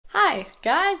Hi,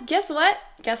 guys. Guess what?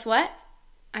 Guess what?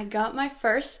 I got my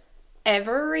first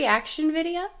ever reaction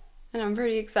video, and I'm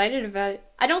pretty excited about it.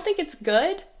 I don't think it's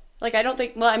good.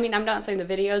 I'm not saying the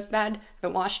video's bad. I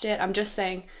haven't watched it. I'm just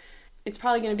saying it's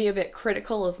probably going to be a bit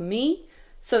critical of me,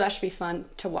 so that should be fun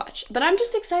to watch. But I'm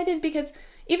just excited because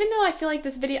even though I feel like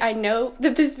this video, I know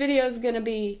that this video is going to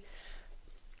be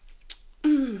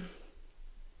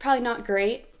probably not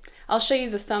great. I'll show you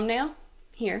the thumbnail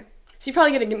here. So you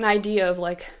probably get an idea of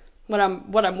like what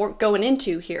I'm going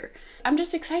into here. I'm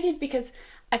just excited because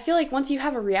I feel like once you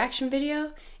have a reaction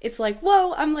video, it's like,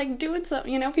 whoa, I'm like doing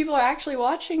something, people are actually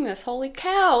watching this, holy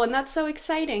cow, and that's so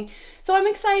exciting. So I'm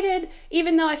excited,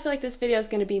 even though I feel like this video is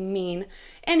going to be mean.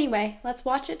 Anyway, let's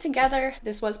watch it together.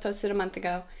 This was posted a month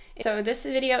ago. So this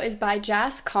video is by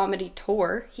Jazz Comedy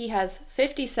Tour. He has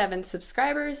 57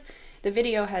 subscribers. The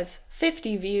video has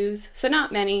 50 views, so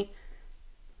not many,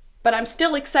 but I'm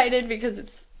still excited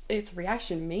because it's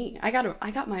reaction me. I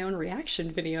got my own reaction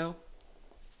video.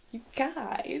 You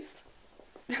guys.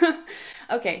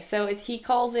 Okay, so he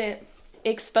calls it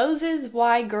Exposes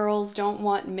Why Girls Don't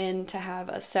Want Men to Have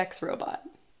a Sex Robot.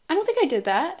 I don't think I did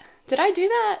that. Did I do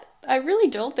that? I really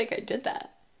don't think I did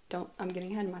that. I'm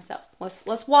getting ahead of myself.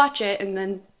 Let's watch it and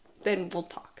then we'll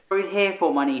talk. What are we here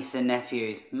for, my nieces and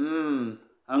nephews?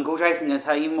 Uncle Jason gonna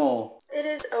tell you more. It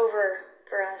is over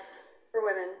for us, for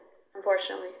women,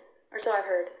 unfortunately. Or so I've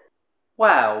heard.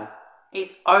 Well,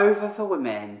 it's over for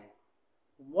women.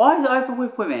 Why is it over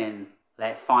with women?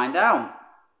 Let's find out.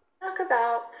 Talk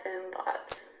about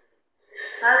fembots.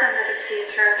 Welcome to the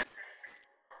future.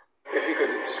 If you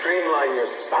could streamline your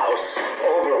spouse,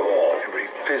 overhaul every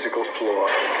physical flaw.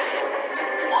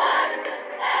 What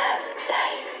have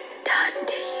they done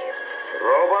to you?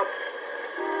 Robot?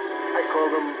 I call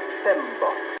them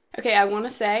Fembot. Okay, I want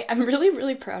to say I'm really,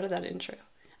 really proud of that intro.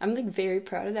 I'm like very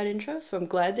proud of that intro, so I'm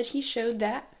glad that he showed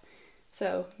that.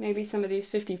 So maybe some of these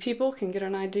 50 people can get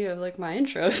an idea of like my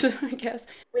intros, I guess.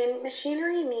 When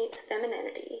machinery meets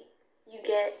femininity, you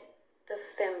get the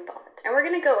fembot. And we're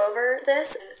gonna go over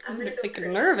this. I'm like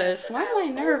nervous. Why am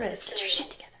I nervous? Get your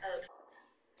shit together.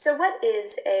 So what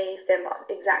is a fembot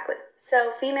exactly?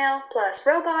 So female plus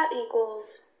robot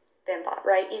equals fembot,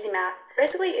 right? Easy math.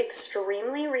 Basically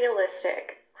extremely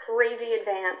realistic, crazy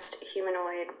advanced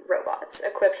humanoid robots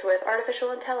equipped with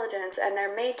artificial intelligence, and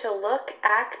they're made to look,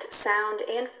 act, sound,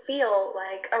 and feel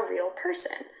like a real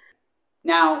person.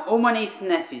 Now, all my nieces and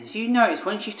nephews, you notice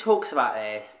when she talks about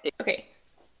this... Okay,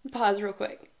 pause real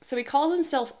quick. So he calls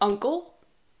himself Uncle?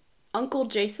 Uncle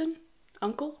Jason?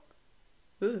 Uncle?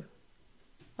 Ooh.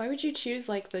 Why would you choose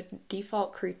like the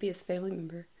default creepiest family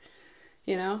member?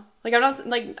 Like I'm not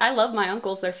like I love my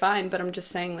uncles, they're fine, but I'm just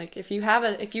saying like if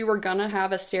you were gonna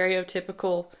have a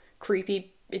stereotypical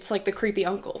creepy, it's like the creepy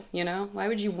uncle, Why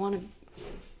would you want to?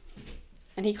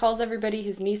 And he calls everybody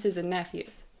his nieces and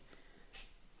nephews.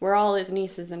 We're all his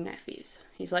nieces and nephews.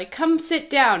 He's like, come sit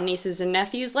down, nieces and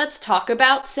nephews, let's talk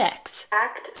about sex.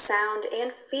 Act, sound,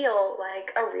 and feel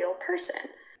like a real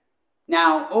person.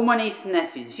 Now, all my nieces and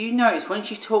nephews, you notice when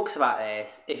she talks about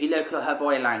this, if you look at her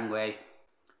body language,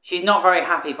 she's not very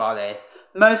happy by this.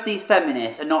 Most of these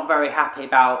feminists are not very happy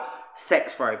about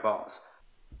sex robots.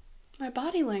 My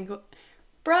body language...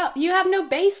 Bro, you have no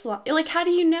baseline. Like, how do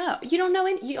you know? You don't know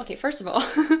any... Okay, first of all...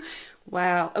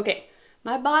 Wow. Okay,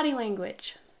 my body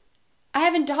language. I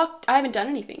haven't done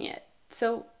anything yet.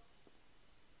 So,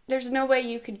 there's no way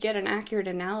you could get an accurate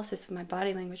analysis of my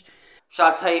body language.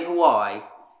 Shall I tell you for why?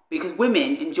 Because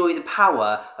women enjoy the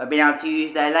power of being able to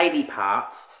use their lady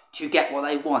parts to get what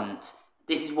they want.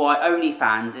 This is why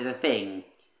Onlyfans is a thing.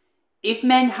 If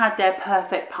men had their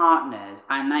perfect partners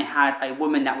and they had a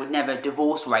woman that would never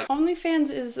divorce rate... Onlyfans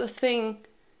is a thing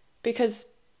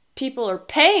because people are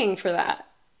paying for that.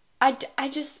 I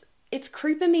just... It's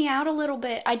creeping me out a little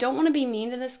bit. I don't want to be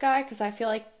mean to this guy because I feel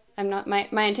like I'm not...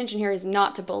 My intention here is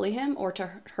not to bully him or to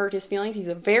hurt his feelings. He's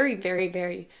a very, very,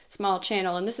 very small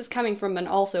channel. And this is coming from an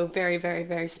also very, very,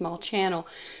 very small channel.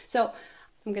 So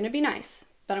I'm going to be nice.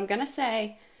 But I'm going to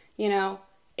say...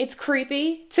 it's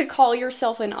creepy to call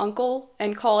yourself an uncle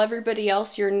and call everybody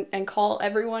else and call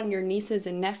everyone your nieces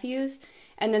and nephews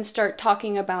and then start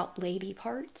talking about lady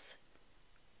parts.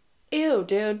 Ew,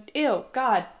 dude. Ew.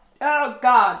 God. Oh,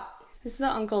 God. This is the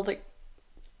uncle that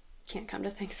can't come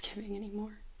to Thanksgiving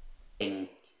anymore.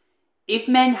 If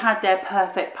men had their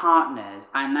perfect partners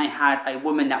and they had a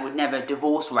woman that would never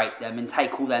divorce rate them and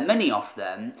take all their money off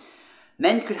them,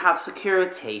 men could have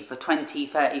security for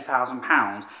 £20,000,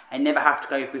 £30,000 and never have to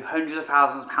go through hundreds of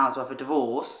thousands of pounds worth of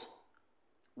divorce.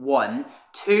 1.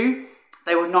 2.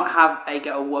 They would not have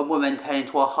a woman turn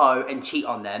into a hoe and cheat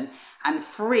on them. And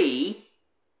 3.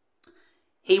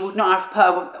 he would not have to put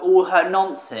up with all her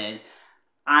nonsense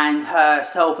and her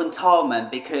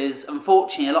self-entitlement, because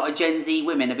unfortunately a lot of Gen Z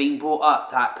women are being brought up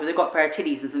that because they've got a pair of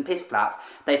titties and some piss flaps,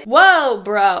 they... Whoa,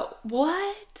 bro.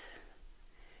 What?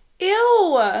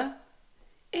 Ew.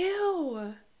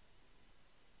 Ew.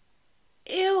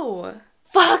 Ew.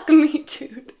 Fuck me,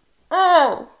 dude.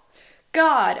 Oh,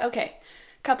 God. Okay,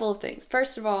 couple of things.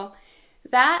 First of all,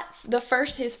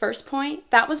 his first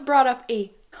point, that was brought up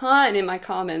a ton in my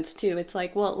comments, too. It's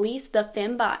like, well, at least the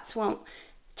fembots won't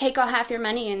take all half your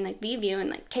money and, like, leave you and,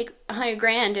 like, take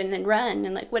 $100,000 and then run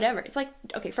and, like, whatever. It's like,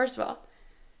 okay, first of all,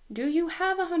 do you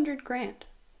have $100,000?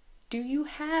 Do you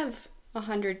have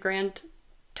 $100,000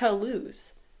 to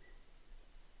lose?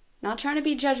 Not trying to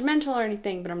be judgmental or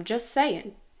anything, but I'm just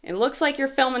saying. It looks like you're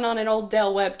filming on an old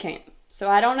Dell webcam. So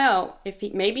I don't know if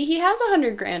maybe he has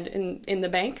 $100,000 in the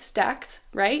bank, stacks,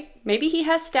 right? Maybe he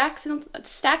has stacks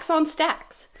on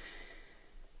stacks.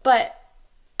 But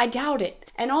I doubt it.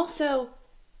 And also,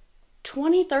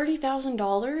 $20,000,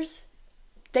 $30,000,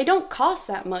 they don't cost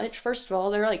that much. First of all,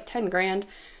 they're like $10,000,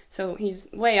 so he's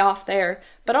way off there.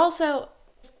 But also,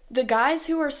 the guys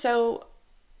who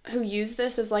use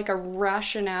this as like a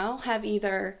rationale have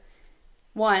either,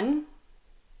 one,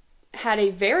 had a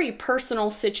very personal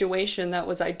situation that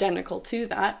was identical to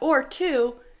that, or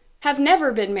two, have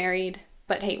never been married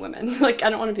but hate women. Like, I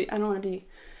don't want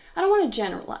to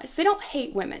generalize. They don't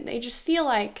hate women. They just feel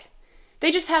like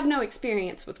they just have no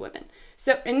experience with women.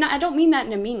 So, and I don't mean that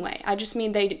in a mean way. I just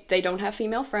mean they don't have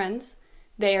female friends.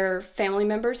 They're family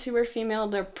members who are female.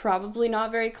 They're probably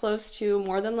not very close to.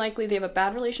 More than likely, they have a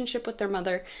bad relationship with their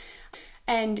mother.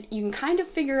 And you can kind of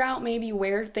figure out maybe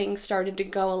where things started to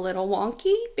go a little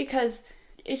wonky, because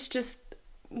it's just,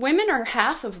 women are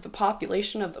half of the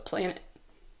population of the planet,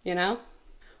 you know?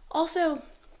 Also,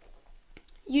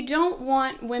 you don't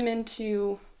want women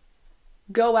to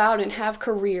go out and have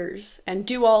careers and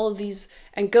do all of these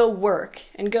and go work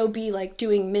and go be like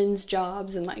doing men's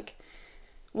jobs and like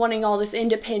wanting all this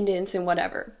independence and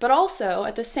whatever. But also,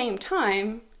 at the same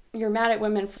time, you're mad at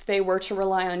women if they were to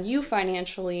rely on you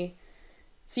financially.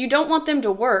 So you don't want them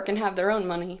to work and have their own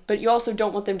money, but you also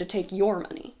don't want them to take your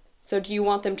money. So do you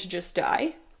want them to just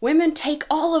die? Women take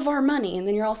all of our money, and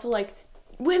then you're also like,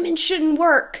 women shouldn't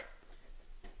work.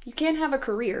 You can't have a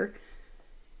career,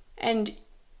 and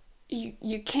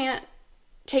you can't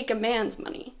take a man's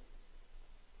money.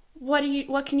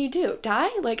 What can you do?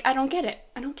 Die? Like, I don't get it.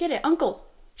 I don't get it. Uncle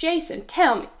Jason,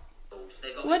 tell me.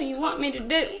 What do you want me to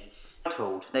do?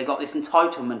 They've got this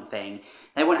entitlement thing.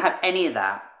 They won't have any of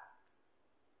that.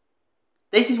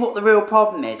 This is what the real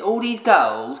problem is. All these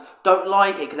girls don't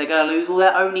like it because they're going to lose all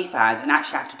their Onlyfans and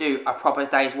actually have to do a proper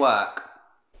day's work.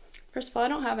 First of all, I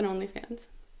don't have an Onlyfans.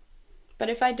 But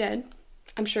if I did,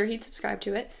 I'm sure he'd subscribe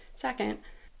to it. Second,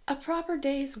 a proper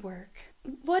day's work.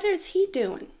 What is he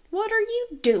doing? What are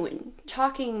you doing?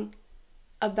 Talking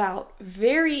about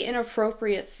very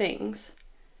inappropriate things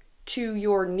to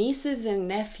your nieces and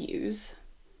nephews.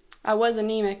 I was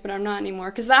anemic, but I'm not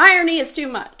anymore because the irony is too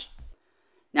much.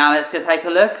 Now let's go take a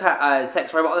look at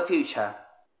Sex Robot of the Future.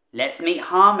 Let's meet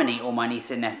Harmony, all my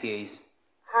nieces and nephews.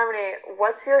 Harmony,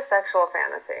 what's your sexual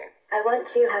fantasy? I want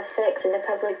to have sex in a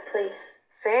public place.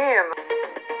 Same.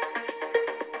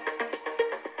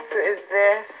 So is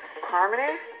this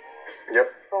Harmony? Yep.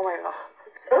 Oh my god.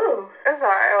 Oh.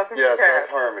 Sorry, I wasn't Yes, prepared. that's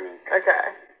Harmony.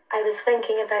 Okay. I was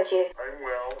thinking about you. I'm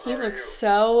well. He looks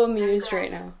so amused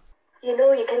right now. You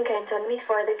know you can count on me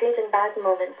for the good and bad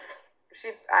moments. Is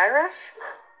she Irish?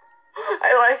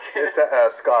 I like it.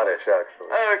 It's Scottish, actually.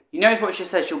 Oh. You notice what she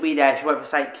says, she'll be there, she won't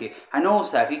forsake you. And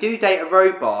also, if you do date a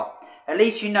robot, at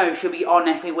least you know she'll be on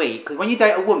every week. Because when you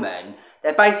date a woman,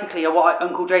 they're basically what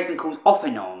Uncle Jason calls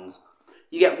off-and-ons.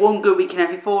 You get one good week in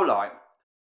every four, like.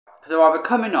 Because they're either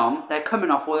coming on, they're coming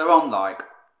off, or they're on, like.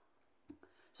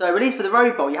 So at least for the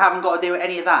robot, you haven't got to do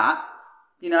any of that.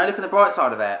 You know, look at the bright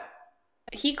side of it.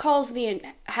 He calls the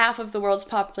half of the world's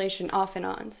population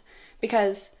off-and-ons.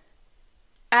 Because,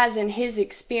 as in his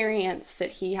experience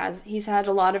that he's had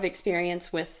a lot of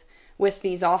experience with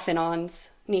these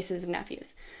off-and-ons, nieces and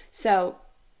nephews. So,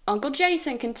 Uncle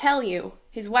Jason can tell you,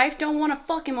 his wife don't want to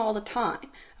fuck him all the time,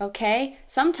 okay?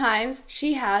 Sometimes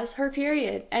she has her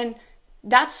period, and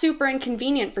that's super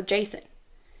inconvenient for Jason.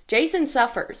 Jason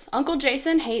suffers. Uncle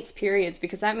Jason hates periods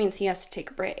because that means he has to take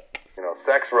a break. You know,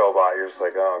 sex robot, you're just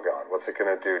like, oh god, what's it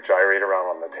gonna do? Gyrate around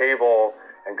on the table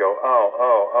and go,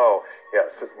 oh.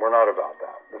 Yes, we're not about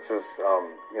that. This is,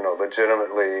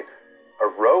 legitimately a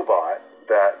robot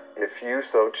that, if you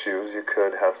so choose, you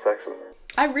could have sex with her.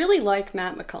 I really like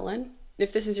Matt McCullen.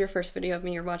 If this is your first video of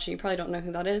me you're watching, you probably don't know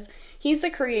who that is. He's the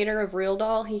creator of Real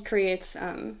Doll. He creates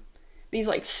these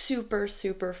like super,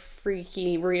 super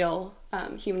freaky, real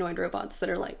humanoid robots that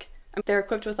are like, they're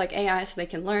equipped with like AI so they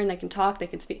can learn, they can talk, they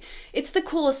can speak. It's the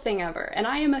coolest thing ever, and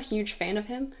I am a huge fan of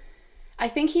him. I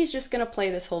think he's just gonna play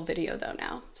this whole video though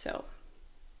now, so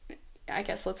I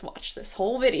guess let's watch this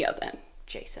whole video then,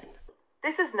 Jason.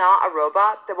 This is not a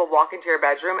robot that will walk into your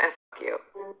bedroom and fuck you.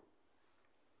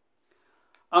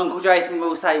 Uncle Jason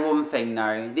will say one thing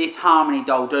though, this Harmony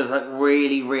doll does look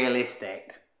really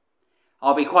realistic.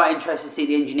 I'll be quite interested to see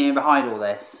the engineering behind all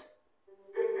this.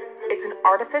 It's an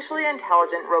artificially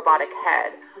intelligent robotic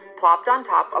head plopped on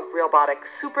top of robotic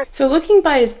super... So looking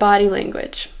by his body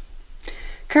language,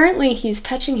 currently he's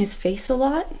touching his face a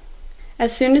lot.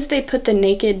 As soon as they put the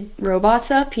naked robots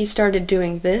up, he started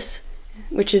doing this,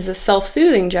 which is a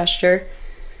self-soothing gesture.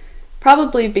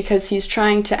 Probably because he's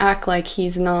trying to act like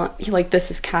he's not, like this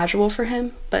is casual for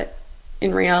him, but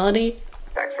in reality...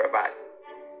 Sex robot.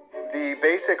 The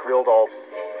basic real dolls,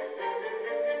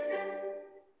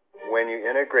 when you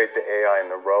integrate the AI and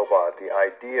the robot, the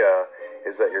idea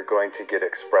is that you're going to get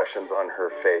expressions on her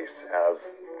face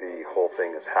as the whole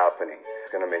thing is happening.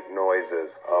 It's going to make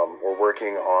noises. We're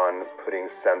working on putting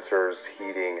sensors,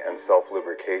 heating, and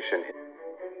self-lubrication.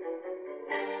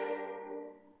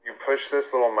 You push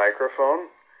this little microphone.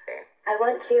 I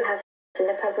want to have sex in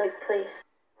a public place.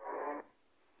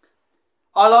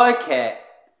 I like it.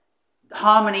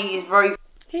 Harmony is very...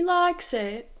 He likes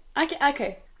it.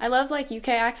 Okay. I love like UK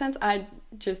accents. I'm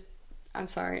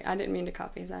sorry. I didn't mean to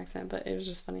copy his accent, but it was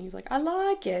just funny. He's like, I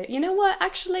like it. You know what?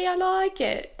 Actually, I like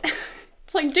it.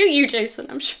 It's like, do you, Jason?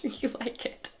 I'm sure you like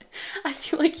it. I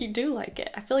feel like you do like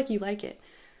it. I feel like you like it.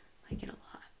 I like it a lot.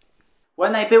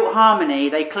 When they built Harmony,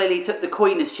 they clearly took the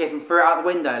coolness chip and threw it out the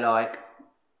window, like.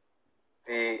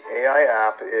 The AI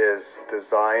app is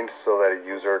designed so that a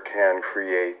user can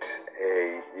create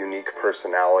a unique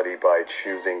personality by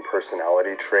choosing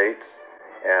personality traits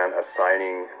and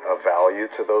assigning a value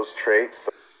to those traits.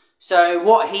 So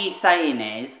what he's saying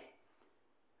is,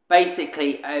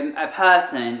 basically, a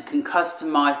person can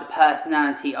customize the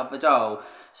personality of the doll.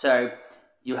 So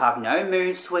you have no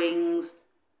mood swings,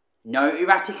 no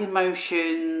erratic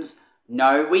emotions,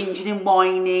 no whinging and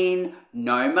whining,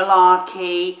 no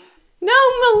malarkey. No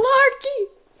malarkey!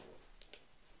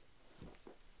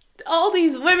 All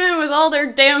these women with all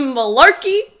their damn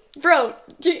malarkey? Bro,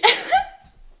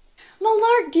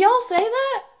 malark, do y'all say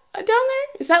that down there?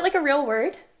 Is that like a real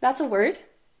word? That's a word?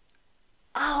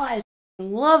 Oh, I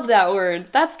love that word.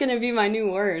 That's gonna be my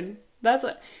new word.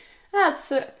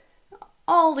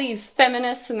 All these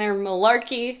feminists and their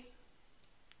malarkey.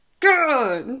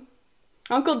 Good.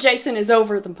 Uncle Jason is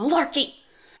over the malarkey.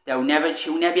 She'll never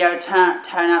be able to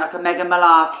turn out like a mega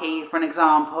malarkey, for an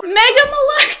example. Mega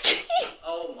malarkey!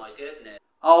 Oh my goodness.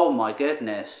 Oh my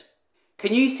goodness.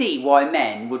 Can you see why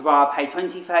men would rather pay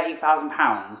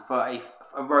 £20,000-30,000 for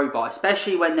a robot,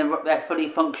 especially when they're fully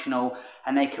functional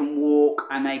and they can walk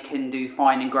and they can do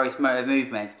fine and gross motor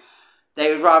movements? They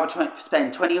would rather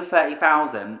spend 20 or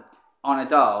 30,000 on a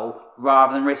doll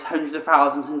rather than risk hundreds of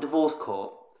thousands in divorce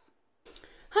courts.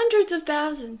 Hundreds of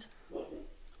thousands.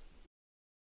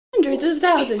 Hundreds of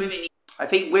thousands. I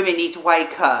think women need to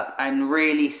wake up and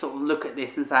really sort of look at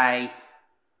this and say,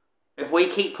 if we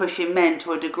keep pushing men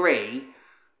to a degree,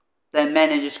 then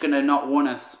men are just going to not want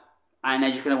us. And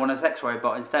they're just going to want a sex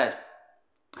robot instead.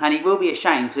 And it will be a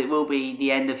shame, because it will be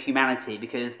the end of humanity,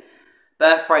 because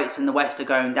birth rates in the West are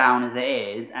going down as it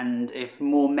is, and if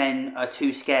more men are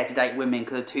too scared to date women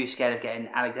because they're too scared of getting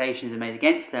allegations made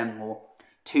against them, or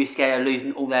too scared of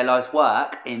losing all their life's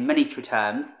work, in monetary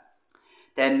terms,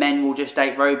 then men will just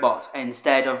date robots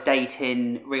instead of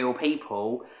dating real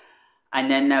people, and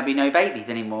then there'll be no babies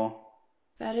anymore.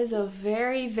 That is a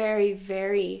very, very,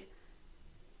 very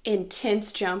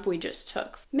intense jump we just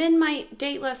took. Men might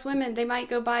date less women. They might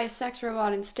go buy a sex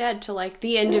robot instead to like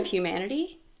the end of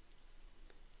humanity.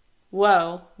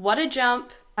 Whoa, what a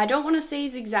jump. I don't want to say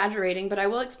he's exaggerating, but I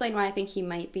will explain why I think he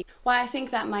might be. Why I think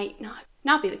that might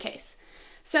not be the case.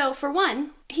 So, for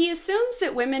one, he assumes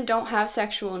that women don't have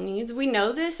sexual needs. We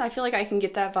know this. I feel like I can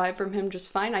get that vibe from him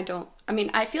just fine.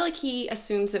 I feel like he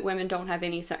assumes that women don't have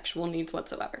any sexual needs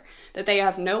whatsoever. That they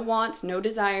have no wants, no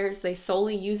desires. They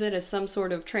solely use it as some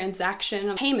sort of transaction,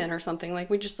 of payment or something.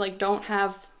 Like, we just, don't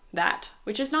have that.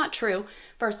 Which is not true,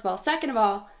 first of all. Second of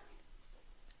all,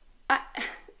 I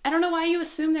don't know why you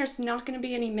assume there's not going to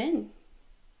be any men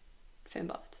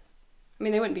fembots. I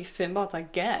mean, they wouldn't be fembots, I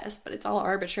guess, but it's all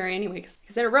arbitrary anyway,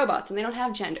 because they're robots and they don't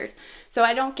have genders. So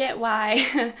I don't get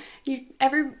why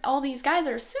all these guys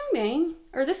are assuming,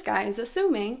 or this guy is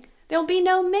assuming, there'll be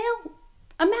no male.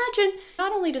 Imagine,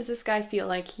 not only does this guy feel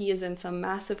like he is in some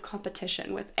massive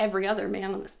competition with every other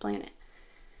man on this planet,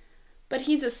 But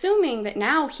he's assuming that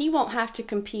now he won't have to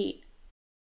compete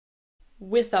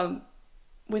with a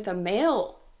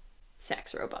male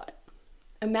sex robot.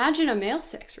 Imagine a male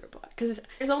sex robot, because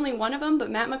there's only one of them,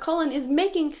 but Matt McCullen is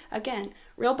making, again,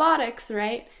 realbotics,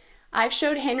 right? I've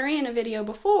showed Henry in a video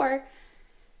before.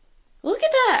 Look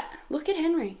at that. Look at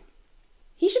Henry.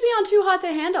 He should be on Too Hot to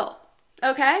Handle,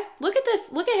 okay? Look at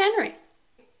this. Look at Henry.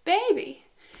 Baby.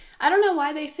 I don't know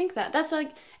why they think that. That's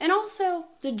like, and also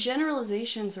the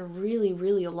generalizations are really,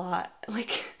 really a lot.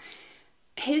 Like,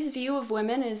 his view of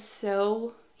women is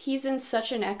so, he's in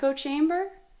such an echo chamber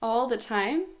all the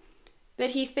time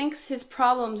that he thinks his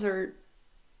problems are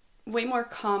way more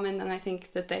common than I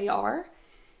think that they are.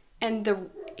 And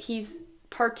he's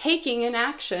partaking in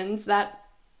actions that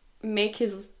make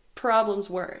his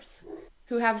problems worse.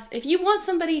 If you want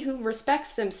somebody who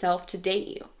respects themselves to date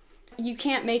you, you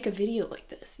can't make a video like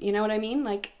this. You know what I mean?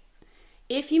 Like,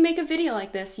 if you make a video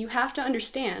like this, you have to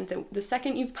understand that the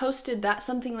second you've posted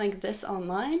something like this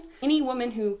online, any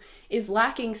woman who is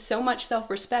lacking so much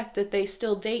self-respect that they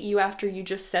still date you after you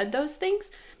just said those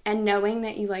things, and knowing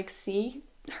that you, like, see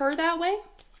her that way,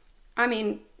 I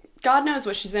mean, God knows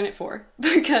what she's in it for,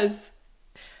 because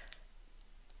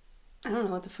I don't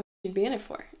know what the fuck she'd be in it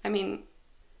for. I mean,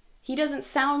 he doesn't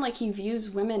sound like he views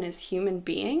women as human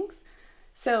beings,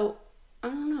 so I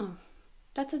don't know.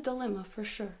 That's a dilemma for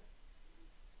sure.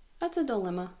 That's a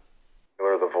dilemma.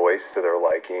 The voice to their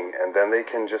liking, and then they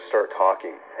can just start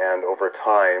talking. And over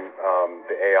time,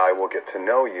 the AI will get to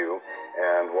know you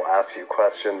and will ask you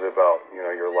questions about,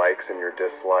 your likes and your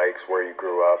dislikes, where you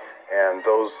grew up, and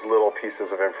those little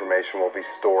pieces of information will be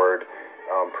stored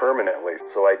permanently.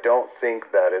 So I don't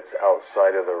think that it's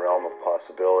outside of the realm of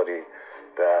possibility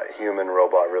that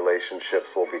human-robot relationships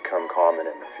will become common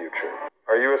in the future.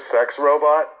 Are you a sex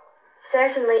robot?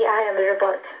 Certainly I am a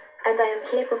robot, and I am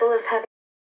capable of having...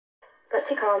 But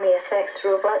to call me a sex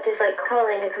robot is like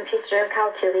calling a computer a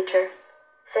calculator.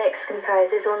 Sex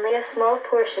comprises only a small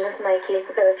portion of my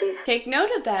capabilities. Take note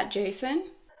of that,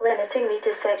 Jason. Limiting me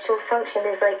to sexual function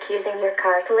is like using your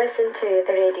car to listen to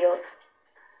the radio.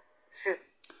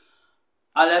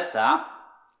 I love that.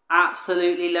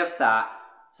 Absolutely love that.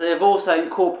 So they've also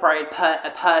incorporated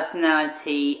a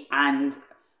personality and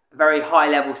very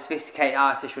high-level sophisticated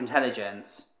artificial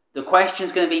intelligence. The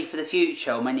question's going to be for the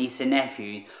future, my nieces and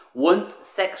nephews. Once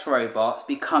sex robots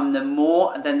become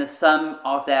more than the sum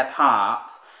of their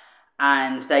parts,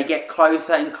 and they get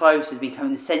closer and closer to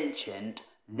becoming sentient,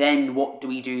 then what do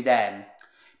we do then?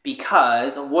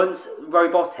 Because once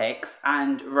robotics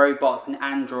and robots and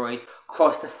androids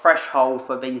cross the threshold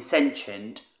for being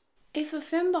sentient... If a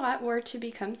fembot were to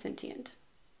become sentient,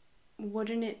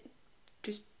 wouldn't it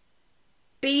just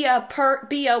be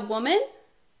a woman?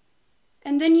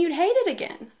 And then you'd hate it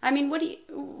again. I mean,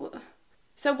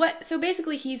 so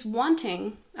basically he's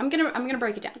wanting, I'm gonna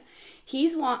break it down.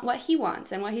 What he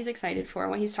wants and what he's excited for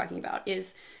and what he's talking about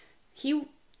is he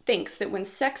thinks that when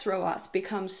sex robots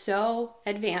become so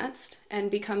advanced and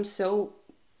become so,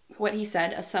 what he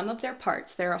said, a sum of their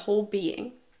parts, they're a whole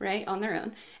being, right, on their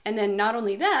own. And then not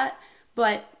only that,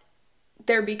 but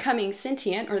they're becoming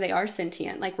sentient, or they are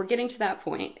sentient. Like, we're getting to that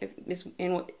point,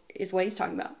 is what he's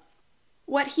talking about.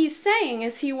 What he's saying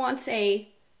is he wants a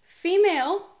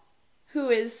female who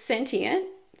is sentient.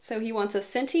 So he wants a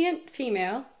sentient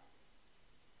female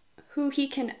who he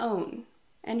can own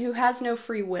and who has no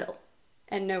free will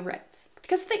and no rights.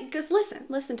 Because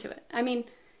listen to it. I mean,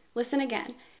 listen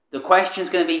again. The question's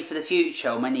going to be for the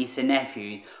future, my nieces and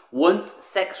nephews. Once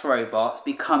sex robots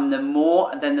become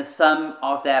more than the sum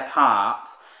of their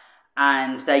parts,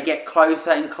 and they get closer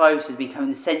and closer to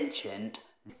becoming sentient...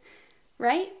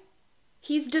 Right?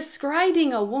 He's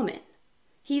describing a woman.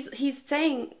 He's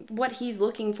saying what he's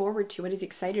looking forward to, what he's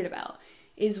excited about,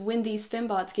 is when these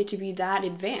fembots get to be that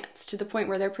advanced, to the point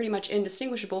where they're pretty much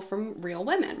indistinguishable from real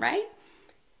women, right?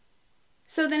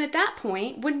 So then at that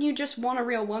point, wouldn't you just want a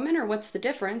real woman, or what's the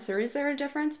difference, or is there a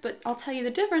difference? But I'll tell you the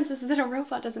difference is that a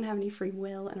robot doesn't have any free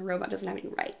will, and a robot doesn't have any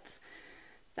rights.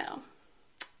 So,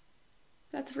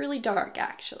 that's really dark,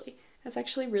 actually. That's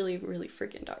actually really, really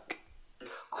freaking dark.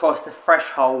 Cross the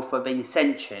threshold for being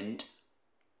sentient,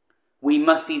 we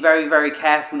must be very, very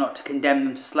careful not to condemn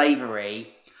them to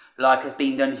slavery, like has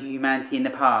been done to humanity in the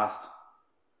past.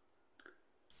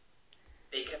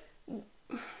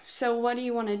 So what do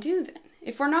you want to do then?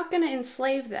 If we're not going to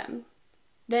enslave them,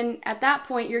 then at that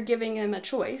point you're giving them a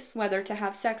choice whether to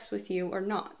have sex with you or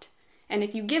not. And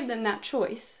if you give them that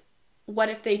choice, what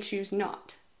if they choose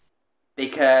not?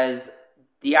 Because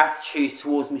the attitudes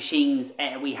towards machines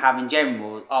we have in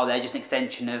general, they're just an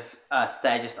extension of us,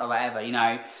 they're just whatever,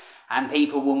 and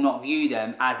people will not view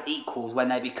them as equals when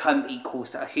they become equals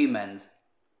to humans.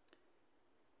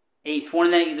 It's one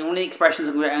of the expressions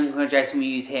of Uncle Jason we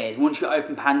use here is once you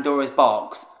open Pandora's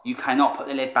box, you cannot put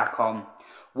the lid back on.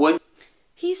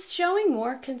 He's showing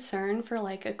more concern for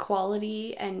like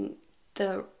equality and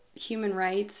the human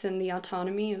rights and the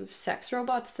autonomy of sex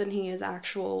robots than he is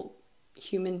actual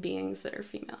human beings that are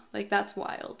female. Like, that's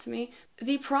wild to me.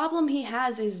 The problem he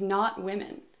has is not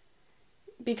women,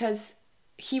 because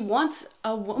he wants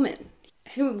a woman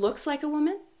who looks like a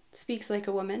woman, speaks like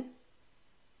a woman,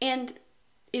 and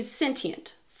is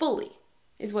sentient fully,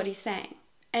 is what he's saying.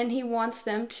 And he wants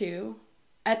them to,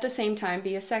 at the same time,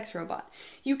 be a sex robot.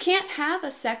 You can't have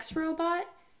a sex robot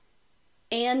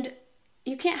and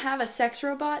you can't have a sex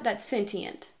robot that's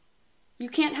sentient. You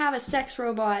can't have a sex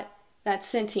robot that's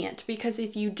sentient, because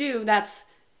if you do, that's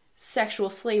sexual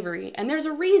slavery. And there's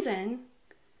a reason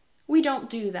we don't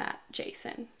do that,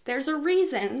 Jason. There's a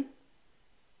reason,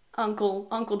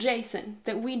 Uncle Jason,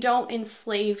 that we don't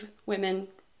enslave women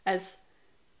as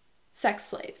sex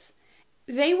slaves.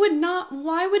 They would not,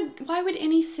 why would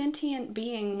any sentient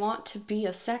being want to be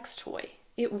a sex toy?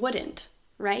 It wouldn't,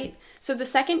 right? So the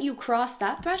second you cross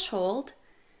that threshold,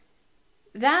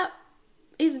 that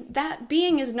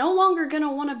being is no longer going to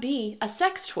want to be a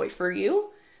sex toy for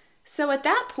you. So at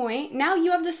that point, now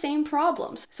you have the same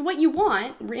problems. So what you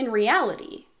want in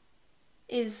reality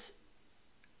is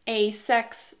a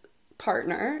sex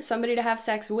partner, somebody to have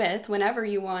sex with whenever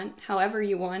you want, however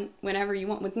you want, whenever you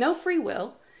want, with no free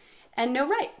will and no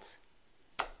rights.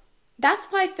 That's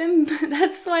why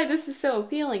this is so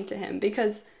appealing to him,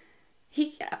 because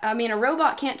a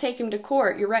robot can't take him to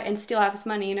court, you're right, and still have his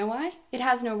money. You know why? It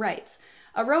has no rights.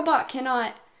 A robot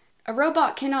cannot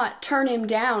turn him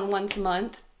down once a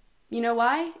month. You know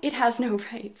why? It has no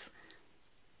rights.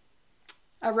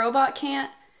 A robot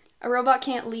can't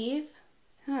leave?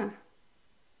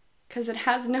 Because it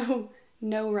has no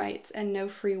rights and no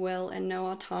free will and no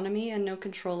autonomy and no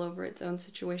control over its own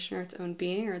situation or its own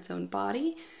being or its own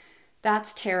body.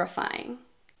 That's terrifying,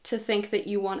 to think that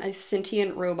you want a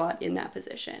sentient robot in that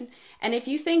position. And if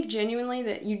you think genuinely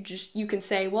that you can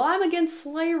say, well, I'm against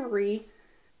slavery,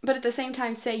 but at the same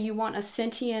time say you want a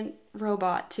sentient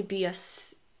robot to be a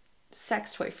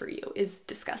sex toy for you, is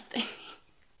disgusting.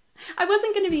 I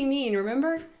wasn't going to be mean,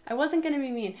 remember? I wasn't going to be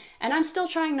mean. And I'm still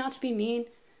trying not to be mean.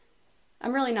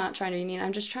 I'm really not trying to be mean.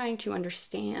 I'm just trying to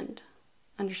understand.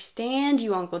 Understand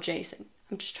you, Uncle Jason.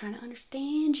 I'm just trying to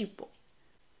understand you, boy.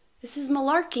 This is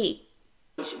malarkey.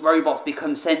 Once robots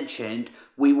become sentient,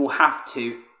 we will have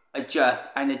to adjust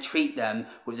and treat them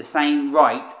with the same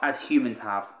rights as humans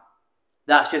have.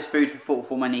 That's just food for thought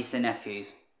for my nieces and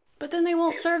nephews. But then they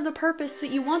won't serve the purpose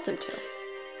that you want them to.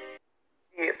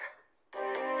 Eve.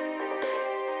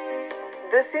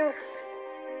 This seems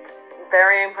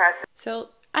very impressive. So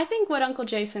I think what Uncle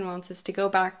Jason wants is to go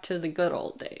back to the good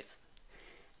old days.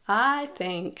 I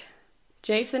think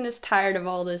Jason is tired of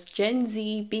all this Gen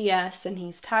Z BS, and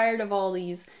he's tired of all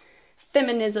these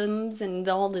feminisms and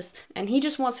all this, and he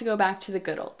just wants to go back to the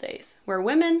good old days, where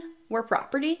women were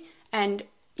property, and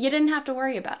you didn't have to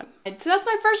worry about them. So that's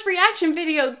my first reaction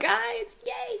video, guys!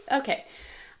 Yay! Okay.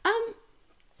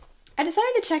 I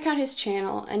decided to check out his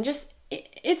channel, and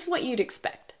it's what you'd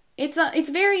expect. It's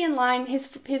very in line.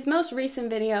 His most recent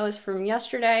video is from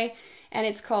yesterday, and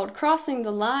it's called Crossing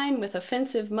the Line with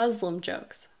Offensive Muslim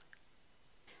Jokes.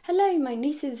 Hello, my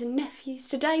nieces and nephews.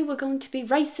 Today we're going to be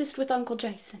racist with Uncle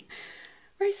Jason.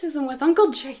 Racism with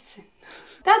Uncle Jason.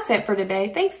 That's it for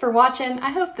today. Thanks for watching.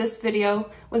 I hope this video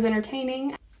was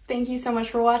entertaining. Thank you so much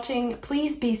for watching.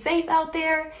 Please be safe out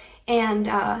there, and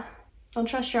don't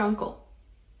trust your uncle.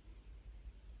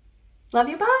 Love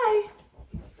you, bye!